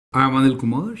I'm Anil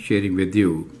Kumar sharing with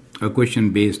you a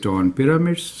question based on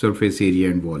pyramids, surface area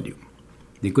and volume.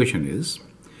 The question is,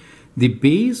 the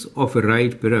base of a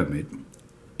right pyramid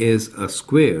is a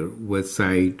square with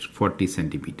side 40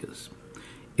 centimeters.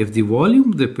 If the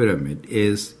volume of the pyramid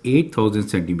is 8,000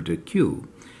 centimeter cube,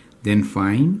 then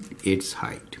find its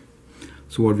height.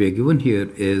 So what we are given here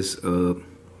is a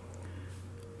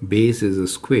base is a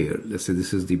square. Let's say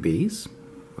this is the base,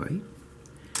 right?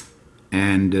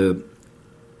 And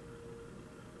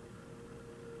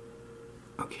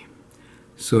okay,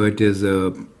 so it is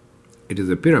a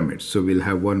pyramid. So we'll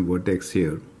have one vertex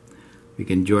here. We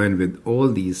can join with all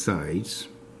these sides.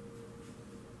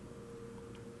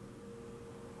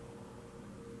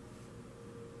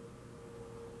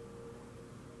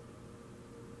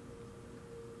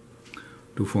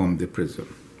 To form the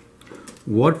prism.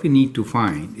 What we need to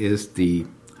find is the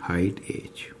height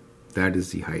h. That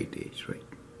is the height h, right?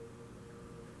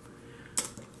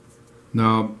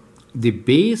 Now, the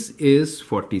base is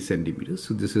 40 centimeters.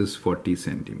 So this is 40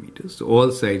 centimeters. So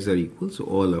all sides are equal. So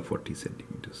all are 40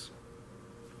 centimeters.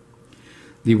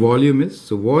 The volume is,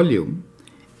 so volume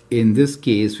in this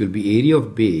case will be area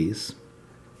of base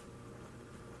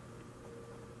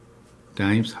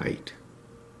times height.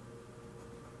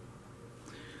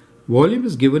 Volume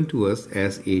is given to us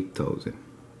as 8,000.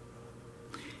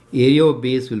 Area of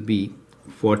base will be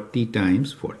 40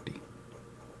 times 40.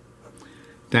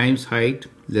 Times height,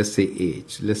 let's say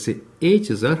h. Let's say h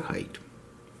is our height.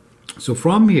 So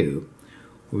from here,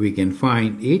 we can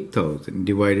find 8,000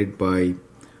 divided by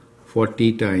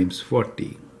 40 times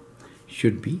 40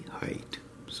 should be height.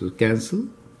 So cancel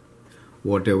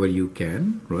whatever you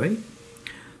can, right?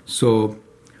 So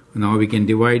now we can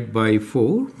divide by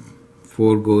 4.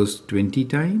 4 goes 20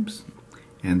 times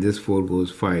and this 4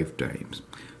 goes 5 times.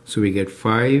 So we get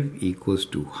 5 equals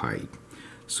to height.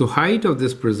 So height of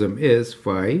this prism is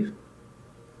 5.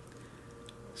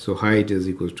 So height is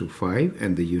equals to 5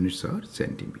 and the units are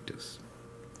centimeters.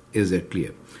 Is that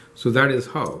clear? So that is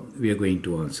how we are going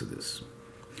to answer this.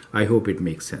 I hope it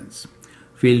makes sense.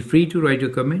 Feel free to write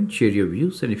your comment, share your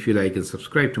views, and if you like and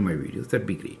subscribe to my videos, that'd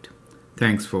be great.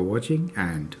 Thanks for watching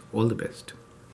and all the best.